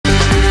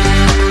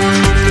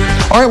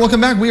All right,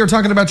 welcome back. We are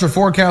talking about your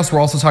forecast.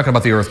 We're also talking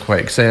about the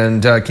earthquakes.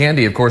 And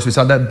Candy, of course, we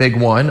saw that big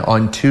one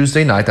on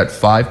Tuesday night, that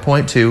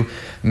 5.2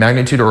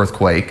 magnitude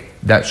earthquake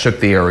that shook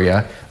the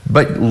area.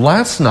 But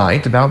last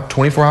night, about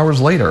 24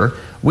 hours later,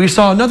 we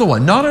saw another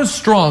one. Not as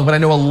strong, but I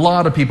know a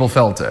lot of people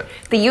felt it.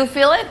 Did you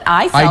feel it?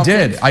 I felt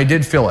it. I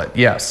did feel it,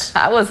 yes.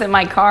 I was in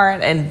my car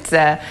and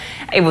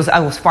I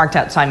was parked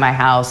outside my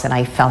house and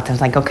I felt it. I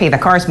was like, okay, the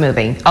car's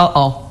moving.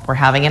 Uh-oh. We're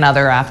having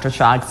another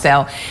aftershock.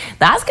 So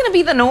that's going to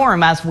be the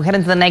norm as we head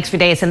into the next few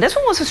days. And this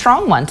one was a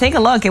strong one. Take a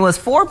look. It was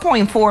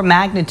 4.4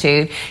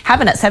 magnitude,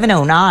 happened at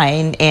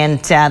 7:09, and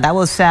that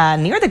was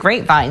near the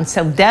Grapevine.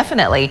 So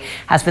definitely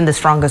has been the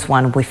strongest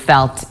one we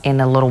felt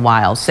in a little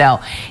while. So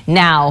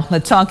now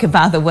let's talk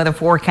about the weather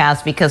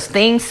forecast, because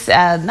things,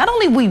 not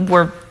only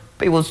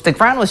the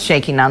ground was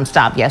shaking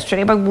nonstop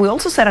yesterday, but we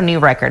also set a new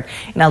record,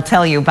 and I'll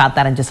tell you about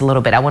that in just a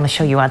little bit. I want to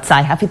show you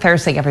outside. Happy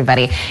Thursday,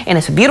 everybody. And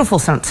it's a beautiful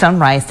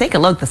sunrise. Take a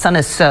look. The sun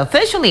is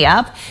officially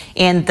up,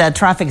 and the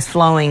traffic is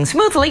flowing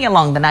smoothly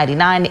along the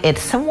 99.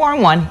 It's a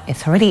warm one.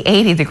 It's already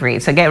 80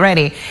 degrees, so get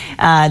ready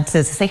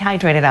to stay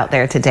hydrated out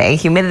there today.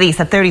 Humidity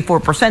is at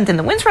 34%, and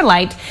the winds are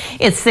light.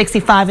 It's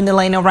 65 in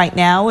Delano right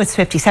now. It's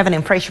 57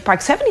 in Frazier Park,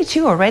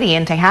 72 already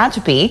in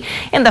Tehachapi.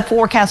 And the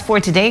forecast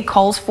for today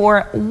calls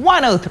for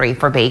 103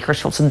 for Bakersfield.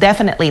 So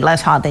definitely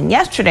less hot than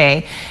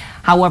yesterday.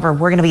 However,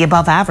 we're going to be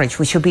above average.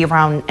 We should be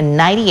around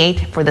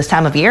 98 for this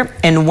time of year,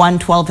 and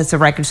 112 is the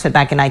record set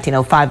back in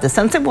 1905. The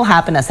sunset will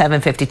happen at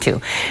 7:52.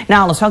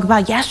 Now let's talk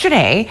about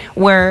yesterday,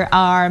 where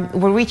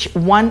we reached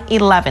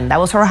 111. That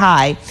was our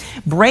high,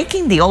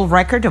 breaking the old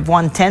record of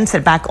 110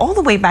 set back all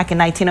the way back in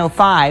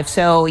 1905.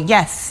 So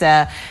yes,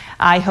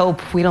 I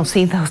hope we don't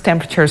see those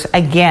temperatures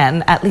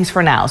again, at least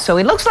for now. So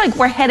it looks like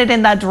we're headed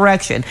in that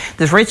direction.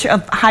 This ridge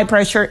of high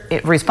pressure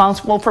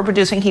responsible for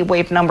producing heat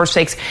wave number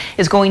 6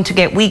 is going to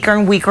get weaker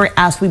and weaker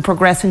as we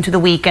progress into the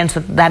weekend. So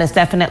that is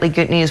definitely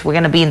good news. We're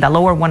going to be in the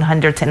lower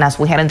 100s, and as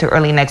we head into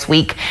early next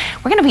week,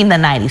 we're going to be in the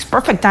 90s.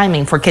 Perfect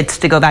timing for kids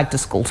to go back to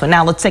school. So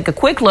now let's take a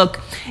quick look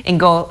and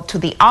go to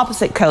the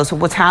opposite coast of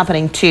what's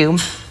happening to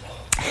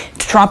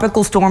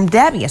Tropical Storm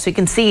Debby. As you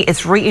can see,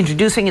 it's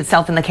reintroducing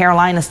itself in the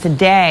Carolinas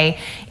today,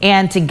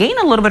 and to gain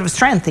a little bit of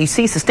strength, you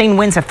see sustained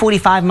winds at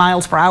 45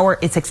 miles per hour.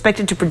 It's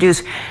expected to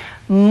produce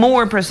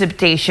more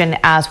precipitation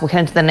as we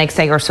head into the next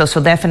day or so. So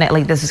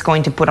definitely this is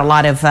going to put a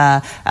lot of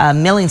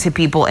millions of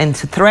people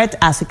into threat.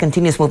 As it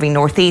continues moving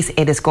northeast,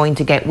 it is going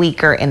to get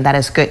weaker, and that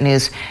is good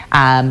news,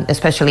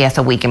 especially as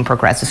the weekend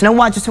progresses. No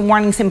watches and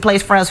warnings in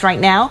place for us right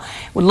now.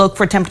 We look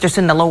for temperatures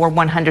in the lower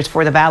 100s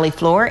for the valley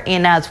floor,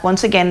 and as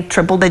once again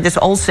triple digits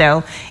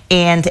also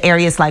in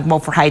areas like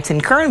Beaufort Heights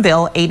and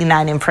Kernville,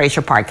 89 in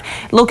Frazier Park.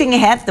 Looking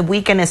ahead, the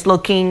weekend is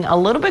looking a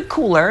little bit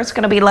cooler. It's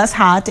going to be less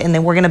hot, and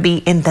then we're going to be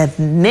in the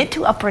mid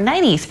to upper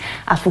 90s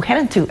as we head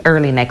into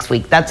early next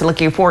week. That's a look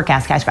at your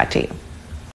forecast. Guys, back to you.